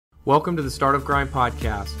Welcome to the Startup Grind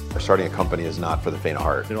podcast. Starting a company is not for the faint of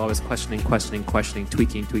heart. They're always questioning,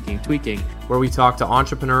 tweaking. Where we talk to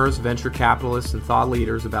entrepreneurs, venture capitalists, and thought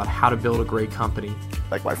leaders about how to build a great company.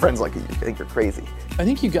 Like my friends like you think you're crazy. I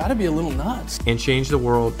think you gotta be a little nuts. And change the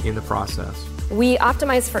world in the process. We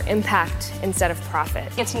optimize for impact instead of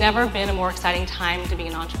profit. It's never been a more exciting time to be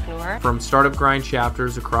an entrepreneur. From Startup Grind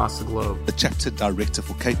chapters across the globe. The chapter director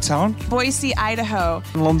for Cape Town, Boise, Idaho,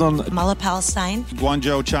 London, Mala, Palestine,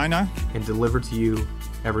 Guangzhou, China. And delivered to you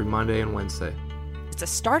every Monday and Wednesday. It's a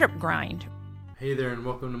startup grind. Hey there, and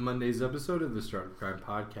welcome to Monday's episode of the Startup Grind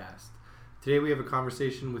podcast. Today we have a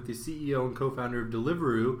conversation with the CEO and co-founder of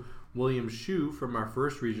Deliveroo, William Shu, from our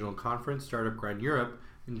first regional conference, Startup Grind Europe,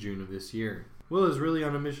 in June of this year. Will is really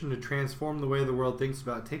on a mission to transform the way the world thinks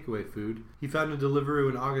about takeaway food. He founded Deliveroo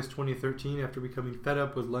in August 2013 after becoming fed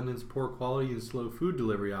up with London's poor quality and slow food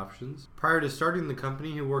delivery options. Prior to starting the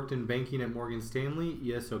company, he worked in banking at Morgan Stanley,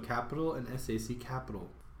 ESO Capital, and SAC Capital.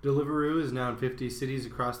 Deliveroo is now in 50 cities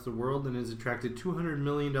across the world and has attracted $200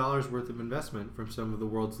 million worth of investment from some of the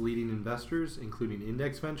world's leading investors, including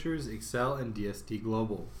Index Ventures, Accel, and DST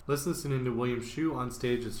Global. Let's listen into William Shu on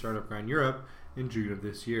stage at Startup Grind Europe in June of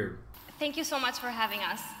this year. Thank you so much for having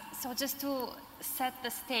us. So just to set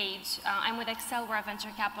the stage, I'm with Accel, we're a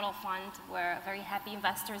venture capital fund. We're very happy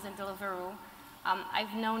investors in Deliveroo.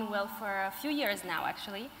 I've known Will for a few years now,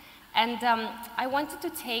 actually. And I wanted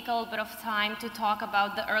to take a little bit of time to talk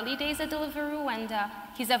about the early days at Deliveroo and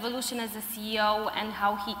his evolution as a CEO and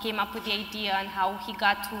how he came up with the idea and how he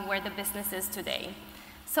got to where the business is today.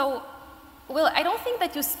 So, Will, I don't think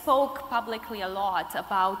that you spoke publicly a lot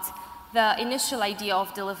about the initial idea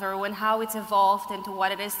of Deliveroo and how it's evolved into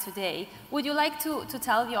what it is today. Would you like to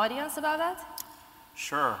tell the audience about that?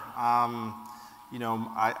 Sure.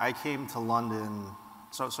 I came to London,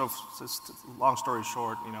 so long story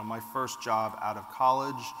short, my first job out of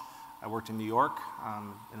college, I worked in New York,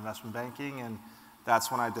 investment banking, and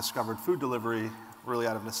that's when I discovered food delivery really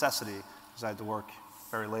out of necessity, because I had to work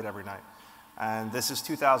very late every night. And this is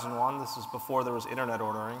 2001, this is before there was internet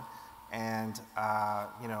ordering, and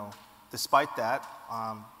despite that,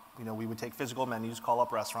 we would take physical menus, call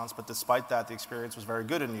up restaurants, but despite that, the experience was very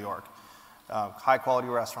good in New York. High quality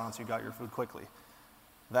restaurants, you got your food quickly.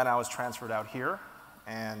 Then I was transferred out here,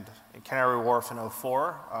 and in Canary Wharf in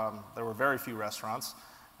 2004, there were very few restaurants,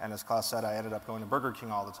 and as Klaus said, I ended up going to Burger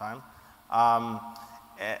King all the time.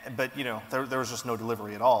 But there was just no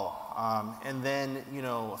delivery at all. And then,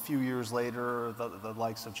 a few years later, the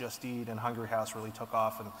likes of Just Eat and Hungry House really took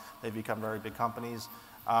off, and they've become very big companies.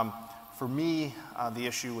 For me, the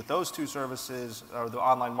issue with those two services, or the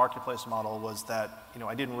online marketplace model, was that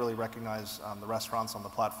I didn't really recognize the restaurants on the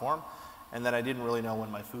platform, and that I didn't really know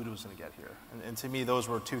when my food was going to get here. And to me, those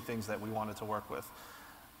were two things that we wanted to work with.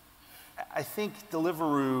 I think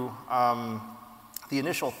Deliveroo, the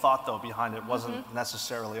initial thought, though, behind it wasn't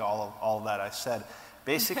necessarily all that I said.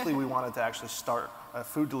 Basically, we wanted to actually start a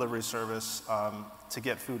food delivery service to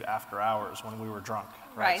get food after hours when we were drunk.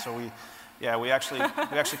 Right. So we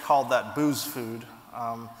actually called that booze food,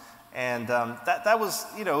 and that was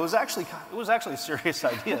it was actually a serious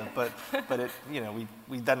idea, but it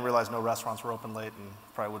we then realized no restaurants were open late and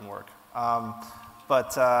probably wouldn't work. That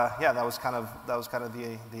was kind of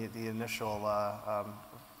the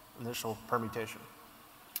initial permutation.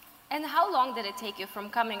 And how long did it take you from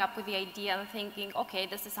coming up with the idea and thinking, okay,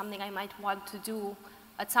 this is something I might want to do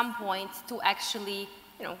at some point, to actually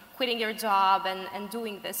quitting your job and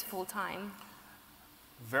doing this full time?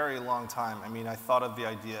 Very long time. I mean, I thought of the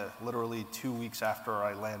idea literally 2 weeks after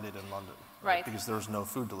I landed in London, right? Because there was no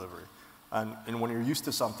food delivery, and when you're used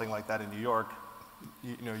to something like that in New York,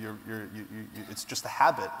 it's just a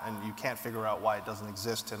habit, and you can't figure out why it doesn't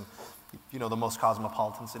exist in the most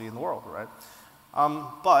cosmopolitan city in the world, right?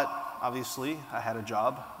 But obviously, I had a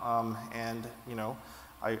job, and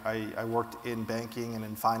I worked in banking and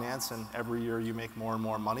in finance, and every year you make more and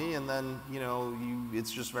more money, and then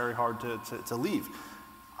it's just very hard to leave.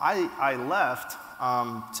 I left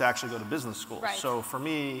to actually go to business school. Right. So for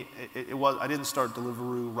me, I didn't start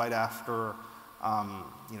Deliveroo right after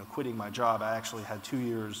quitting my job. I actually had 2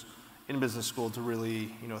 years in business school to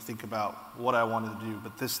really think about what I wanted to do.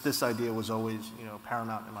 But this idea was always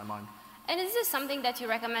paramount in my mind. And is this something that you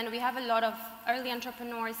recommend? We have a lot of early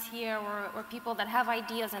entrepreneurs here, or people that have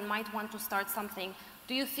ideas and might want to start something.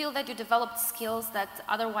 Do you feel that you developed skills that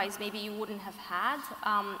otherwise maybe you wouldn't have had?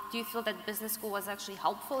 Do you feel that business school was actually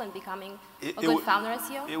helpful in becoming a good founder as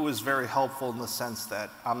CEO? It was very helpful in the sense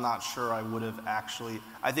that I'm not sure I would have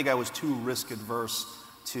I think I was too risk adverse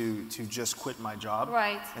to just quit my job,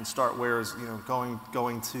 right, and start. Whereas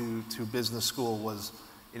going to business school was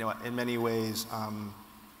in many ways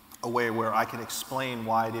a way where I can explain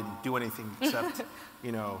why I didn't do anything except,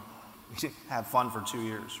 have fun for 2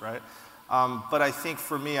 years, right? But I think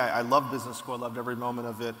for me, I loved business school. I loved every moment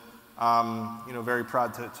of it. Very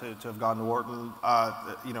proud to have gone to Wharton.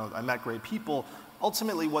 I met great people.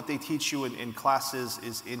 Ultimately, what they teach you in classes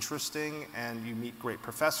is interesting, and you meet great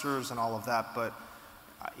professors and all of that, but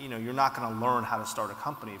you're not going to learn how to start a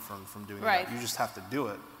company from doing right. that. You just have to do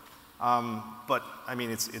it. But I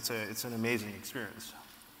mean, it's an amazing experience.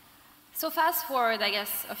 So fast forward, I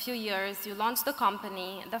guess, a few years, you launched the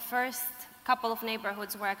company. The first couple of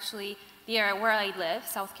neighborhoods were actually near where I live,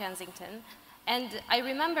 South Kensington. And I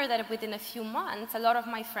remember that within a few months, a lot of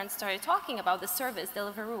my friends started talking about the service,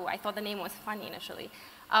 Deliveroo. I thought the name was funny initially.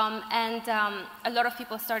 And a lot of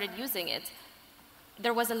people started using it.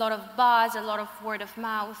 There was a lot of buzz, a lot of word of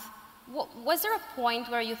mouth. Was there a point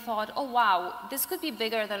where you thought, oh wow, this could be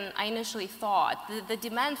bigger than I initially thought? The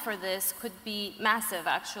demand for this could be massive,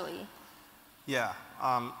 actually. Yeah,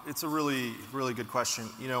 it's a really, really good question.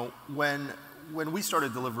 When we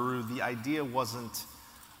started Deliveroo, the idea wasn't,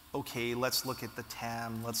 okay, let's look at the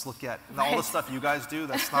TAM, let's look at all the stuff you guys do.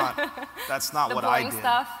 That's not what I did. The boring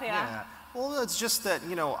stuff, yeah. Well, it's just that,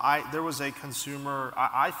 there was a consumer,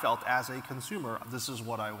 I felt as a consumer, this is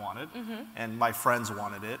what I wanted, and my friends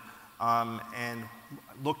wanted it, and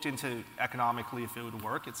looked into economically if it would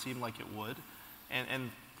work. It seemed like it would.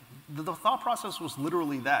 And the thought process was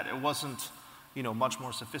literally that. It wasn't, much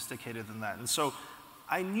more sophisticated than that. And so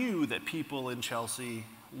I knew that people in Chelsea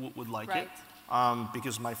would like right. it.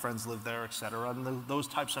 Because my friends live there, et cetera, and those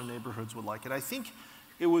types of neighborhoods would like it. I think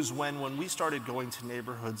it was when we started going to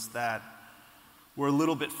neighborhoods that were a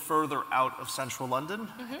little bit further out of central London,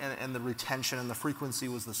 and the retention and the frequency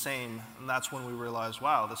was the same, and that's when we realized,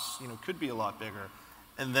 wow, this could be a lot bigger.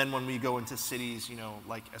 And then when we go into cities,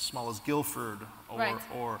 like as small as Guildford or right.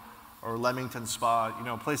 or Leamington Spa,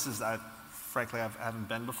 places that frankly I haven't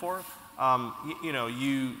been before,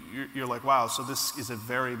 you're like, wow, so this is a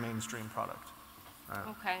very mainstream product.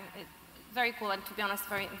 Okay, very cool, and to be honest,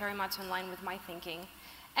 very, very much in line with my thinking.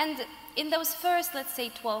 And in those first, let's say,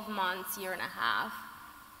 12 months, year and a half,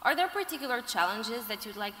 are there particular challenges that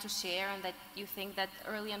you'd like to share and that you think that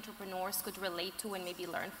early entrepreneurs could relate to and maybe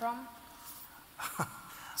learn from?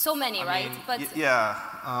 So many, right? But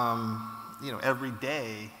every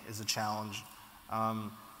day is a challenge.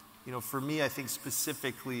 For me, I think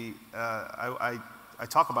specifically, I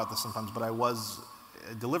talk about this sometimes, but I was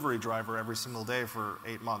a delivery driver every single day for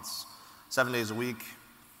 8 months, 7 days a week,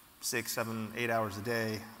 6, 7, 8 hours a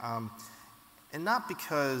day. And not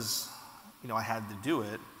because, I had to do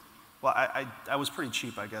it. Well, I was pretty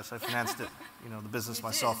cheap, I guess. I financed it, the business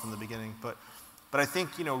myself in the beginning. But I think,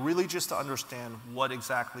 really just to understand what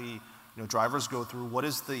exactly, drivers go through, what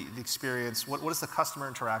is the experience, what is the customer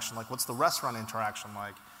interaction like, what's the restaurant interaction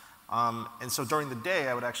like. And so during the day,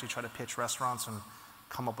 I would actually try to pitch restaurants and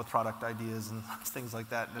come up with product ideas and things like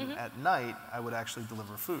that. And at night, I would actually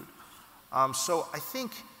deliver food. So I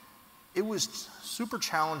think it was super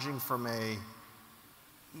challenging from a,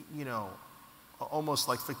 almost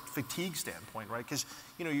like fatigue standpoint, right? Because,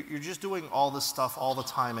 you're just doing all this stuff all the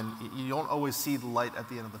time, and you don't always see the light at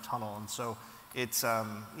the end of the tunnel. And so it's,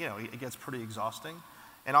 it gets pretty exhausting.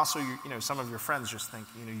 And also, some of your friends just think,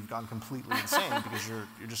 you've gone completely insane because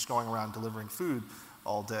you're just going around delivering food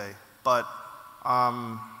all day. But,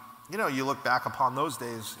 you look back upon those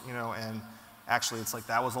days, and actually it's like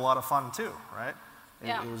that was a lot of fun too, right?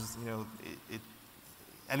 Yeah. It was,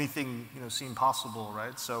 anything, seemed possible,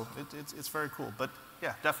 right? So it's very cool. But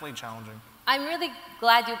yeah, definitely challenging. I'm really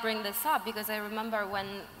glad you bring this up because I remember when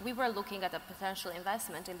we were looking at a potential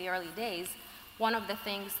investment in the early days, one of the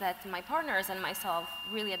things that my partners and myself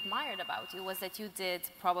really admired about you was that you did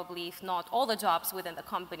probably, if not all the jobs within the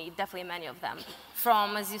company, definitely many of them.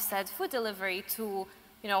 From, as you said, food delivery to,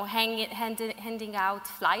 handing out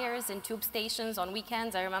flyers in tube stations on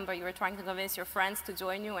weekends. I remember you were trying to convince your friends to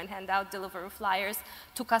join you and hand out Deliveroo flyers,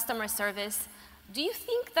 to customer service. Do you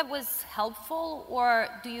think that was helpful, or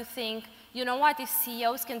do you think, if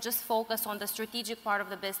CEOs can just focus on the strategic part of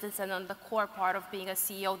the business and on the core part of being a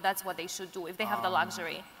CEO, that's what they should do if they have the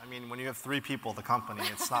luxury? When you have 3 people at the company,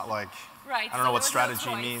 it's not like, right. I don't know what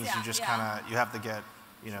strategy means. Yeah, you just you have to get,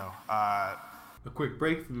 A quick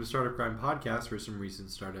break from the Startup Grind podcast for some recent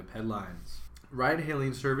startup headlines.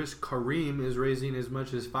 Ride-hailing service Careem is raising as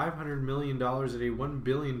much as $500 million at a $1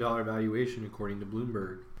 billion valuation, according to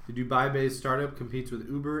Bloomberg. The Dubai-based startup competes with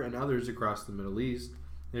Uber and others across the Middle East.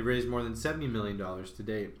 They've raised more than $70 million to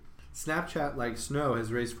date. Snapchat, like Snow,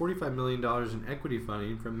 has raised $45 million in equity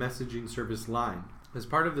funding from messaging service Line. As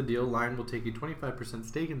part of the deal, Line will take a 25%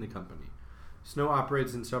 stake in the company. Snow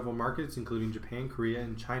operates in several markets, including Japan, Korea,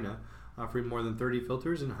 and China, offering more than 30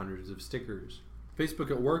 filters and hundreds of stickers.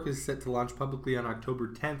 Facebook at Work is set to launch publicly on October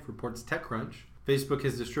 10th, reports TechCrunch. Facebook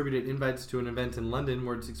has distributed invites to an event in London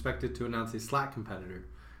where it's expected to announce a Slack competitor.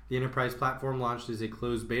 The enterprise platform launched as a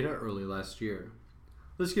closed beta early last year.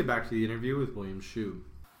 Let's get back to the interview with William Shu.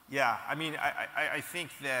 Yeah, I mean, I think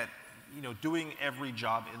that, you know, doing every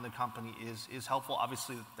job in the company is helpful.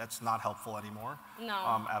 Obviously, that's not helpful anymore.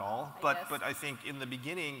 No. At all. But I think in the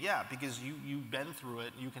beginning, yeah, because you've been through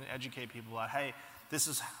it, you can educate people about, hey,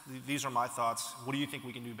 these are my thoughts. What do you think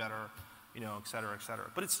we can do better? You know, et cetera, et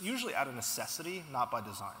cetera. But it's usually out of necessity, not by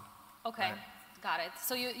design. Okay, right? Got it.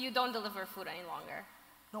 So you don't deliver food any longer?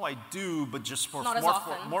 No, I do, but just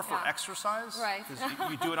more for exercise. Right. Because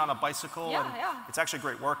you do it on a bicycle, and it's actually a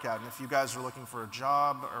great workout. And if you guys are looking for a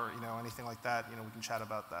job or, you know, anything like that, you know, we can chat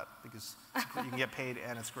about that because you can get paid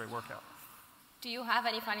and it's a great workout. Do you have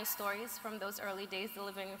any funny stories from those early days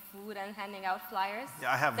delivering food and handing out flyers?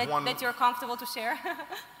 Yeah, I have one. That you're comfortable to share?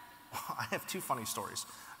 I have two funny stories.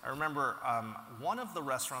 I remember one of the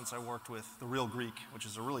restaurants I worked with, The Real Greek, which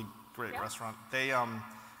is a really great restaurant. They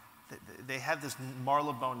had this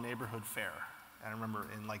Marylebone neighborhood fair, I remember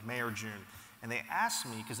in like May or June, and they asked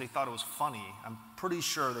me, because they thought it was funny, I'm pretty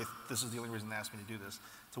sure this is the only reason they asked me to do this,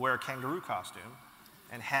 to wear a kangaroo costume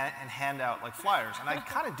and hand out like flyers. And I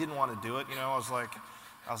kind of didn't want to do it, you know, I was like,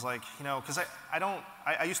 you know, because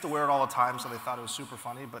I used to wear it all the time, so they thought it was super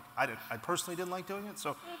funny, but I personally didn't like doing it,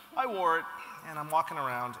 so I wore it, and I'm walking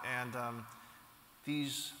around, and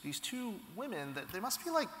these two women, that they must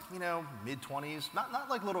be like, you know, mid-20s, not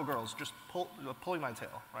like little girls, just pulling my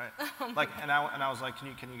tail, right? Like, and I was like,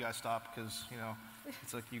 can you guys stop? Because, you know,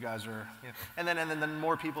 it's like you guys are, you know. And then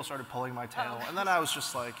more people started pulling my tail, and then I was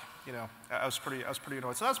just like, you know, I was pretty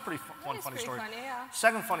annoyed. So that's one funny story. Funny, yeah.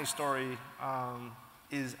 Second funny story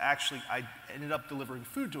is actually I ended up delivering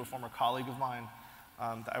food to a former colleague of mine.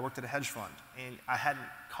 I worked at a hedge fund, and I hadn't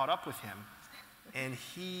caught up with him. And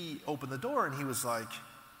he opened the door, and he was like,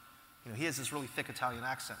 you know, he has this really thick Italian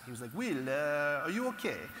accent. He was like, Will, are you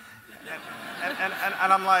okay?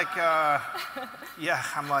 And I'm like, yeah,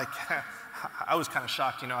 I'm like, I was kind of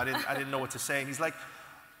shocked, you know, I didn't know what to say. And he's like,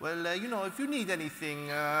 well, you know, if you need anything,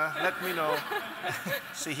 let me know.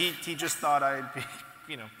 So he just thought I'd be,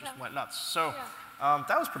 you know, just went nuts. So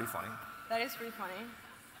that was pretty funny. That is pretty funny.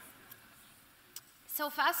 So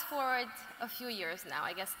fast forward a few years now,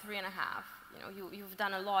 I guess 3.5. You know, you've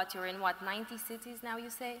done a lot. You're in, what, 90 cities now, you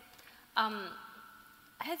say?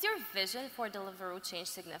 Has your vision for Deliveroo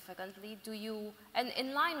changed significantly? And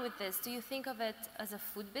in line with this, do you think of it as a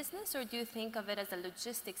food business, or do you think of it as a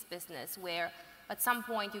logistics business where at some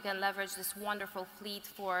point you can leverage this wonderful fleet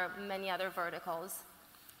for many other verticals?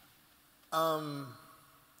 You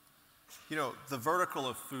know, the vertical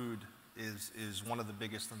of food is one of the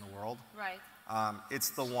biggest in the world. Right. It's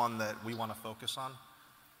the one that we want to focus on.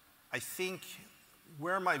 I think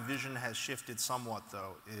where my vision has shifted somewhat,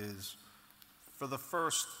 though, is for the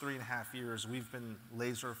first 3.5 years, we've been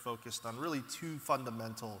laser focused on really two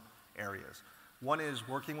fundamental areas. One is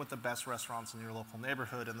working with the best restaurants in your local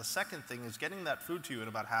neighborhood, and the second thing is getting that food to you in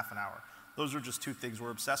about half an hour. Those are just two things we're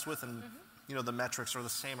obsessed with, and you know, the metrics are the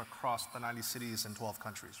same across the 90 cities and 12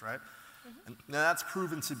 countries, right? And that's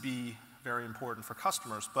proven to be very important for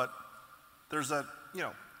customers, but there's a, you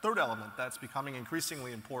know, third element that's becoming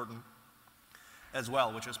increasingly important as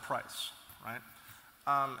well, which is price, right?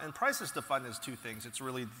 And price is defined as two things. It's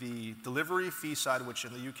really the delivery fee side, which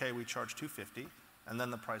in the UK we charge $2.50, and then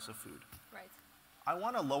the price of food. Right. I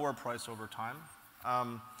want a lower price over time.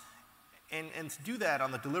 And to do that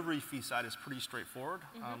on the delivery fee side is pretty straightforward.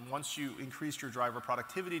 Once you increase your driver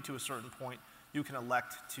productivity to a certain point, you can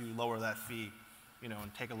elect to lower that fee, you know,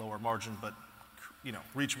 and take a lower margin, but, you know,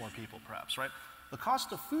 reach more people perhaps, right? The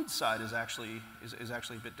cost of food side is actually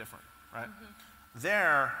a bit different, right?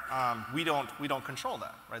 There, we don't control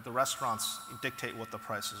that, right? The restaurants dictate what the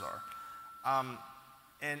prices are.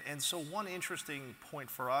 And so one interesting point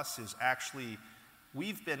for us is actually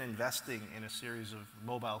we've been investing in a series of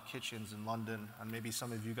mobile kitchens in London, and maybe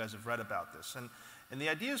some of you guys have read about this. And the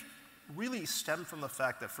ideas really stem from the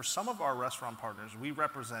fact that for some of our restaurant partners, we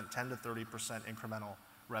represent 10 to 30% incremental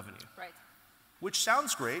revenue. Right. Which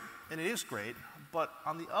sounds great, and it is great, but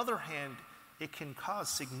on the other hand, it can cause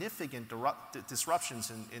significant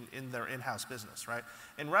disruptions in their in-house business, right?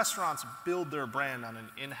 And restaurants build their brand on an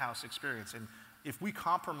in-house experience, and if we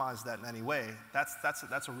compromise that in any way,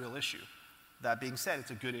 that's a real issue. That being said,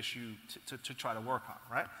 it's a good issue to try to work on,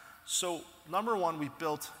 right? So number one, we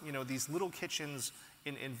built, you know, these little kitchens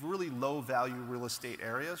in really low-value real estate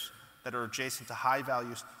areas that are adjacent to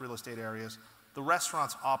high-value real estate areas. The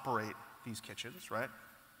restaurants operate these kitchens, right?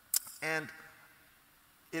 And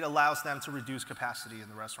it allows them to reduce capacity in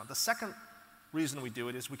the restaurant. The second reason we do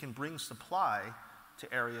it is we can bring supply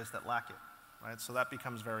to areas that lack it, right? So that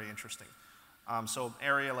becomes very interesting. So an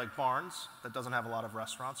area like Barnes that doesn't have a lot of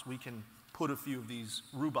restaurants, we can put a few of these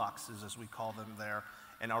roux boxes, as we call them, there,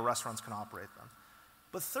 and our restaurants can operate them.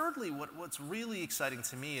 But thirdly, what's really exciting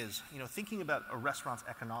to me is, thinking about a restaurant's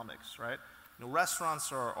economics, right?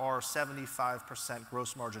 Restaurants are 75%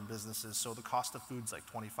 gross margin businesses, so the cost of food's like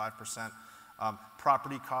 25%.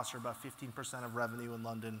 Property costs are about 15% of revenue in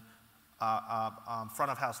London.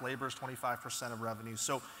 Front of house labor is 25% of revenue.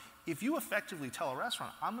 So if you effectively tell a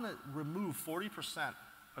restaurant, I'm going to remove 40%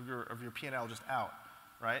 of your P&L just out,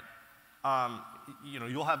 right?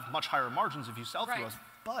 You'll have much higher margins if you sell through us,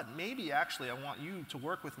 but maybe actually I want you to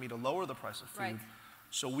work with me to lower the price of food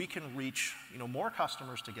so we can reach more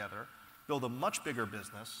customers together, build a much bigger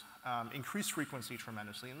business, increase frequency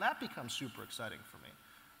tremendously, and that becomes super exciting for me.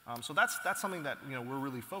 So that's something that we're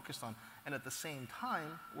really focused on, and at the same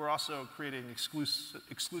time we're also creating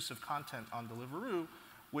exclusive content on Deliveroo,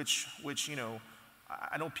 which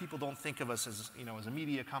I know people don't think of us as as a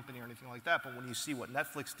media company or anything like that, but when you see what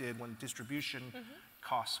Netflix did when distribution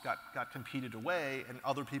costs got competed away and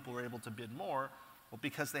other people were able to bid more, well,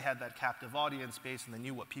 because they had that captive audience base and they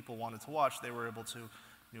knew what people wanted to watch, they were able to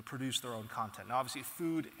produce their own content. Now, obviously,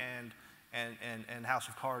 food and House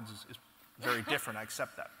of Cards is very different. I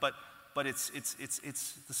accept that, but it's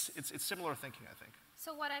similar thinking, I think.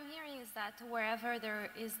 So what I'm hearing is that wherever there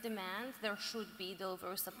is demand, there should be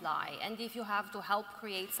Deliveroo supply, and if you have to help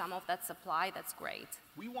create some of that supply, that's great.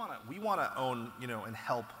 We want to own, and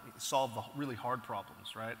help solve the really hard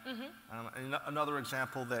problems, right? And another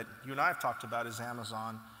example that you and I have talked about is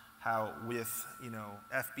Amazon. How with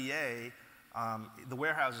FBA, the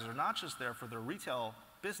warehouses are not just there for their retail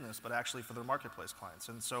business, but actually for their marketplace clients.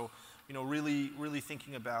 And so, really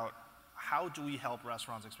thinking about how do we help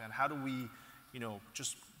restaurants expand? How do we,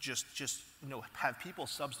 just have people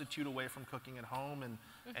substitute away from cooking at home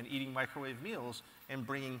and eating microwave meals and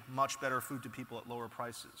bringing much better food to people at lower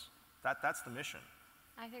prices? That's the mission.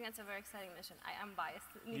 I think that's a very exciting mission. I am biased.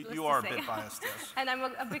 You are a bit biased, yes. And I'm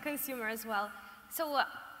a big consumer as well. So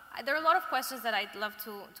there are a lot of questions that I'd love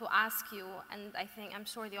to ask you, and I'm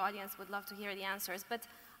sure the audience would love to hear the answers. But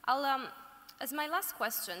I'll, as my last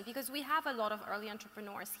question, because we have a lot of early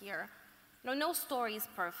entrepreneurs here, no story is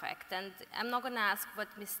perfect, and I'm not going to ask what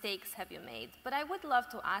mistakes have you made, but I would love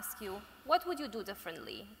to ask you, what would you do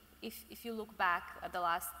differently if you look back at the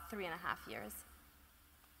last 3.5 years?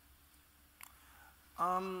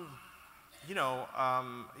 A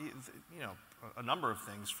number of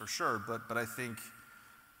things for sure, but I think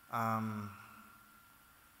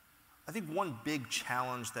one big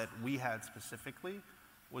challenge that we had specifically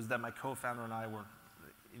was that my co-founder and I were,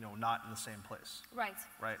 not in the same place. Right.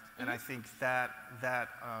 Right. And I think that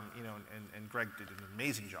and Greg did an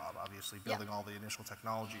amazing job, obviously, building all the initial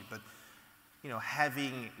technology, but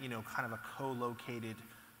having kind of a co-located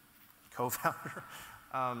co-founder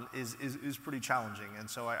is pretty challenging, and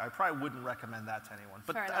so I probably wouldn't recommend that to anyone.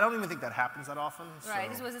 But I don't even think that happens that often. Right.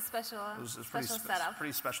 So this was a special setup.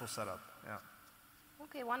 Pretty special setup. Yeah.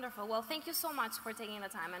 Okay, wonderful. Well, thank you so much for taking the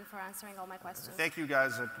time and for answering all my questions. Thank you,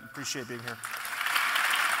 guys. I appreciate being here.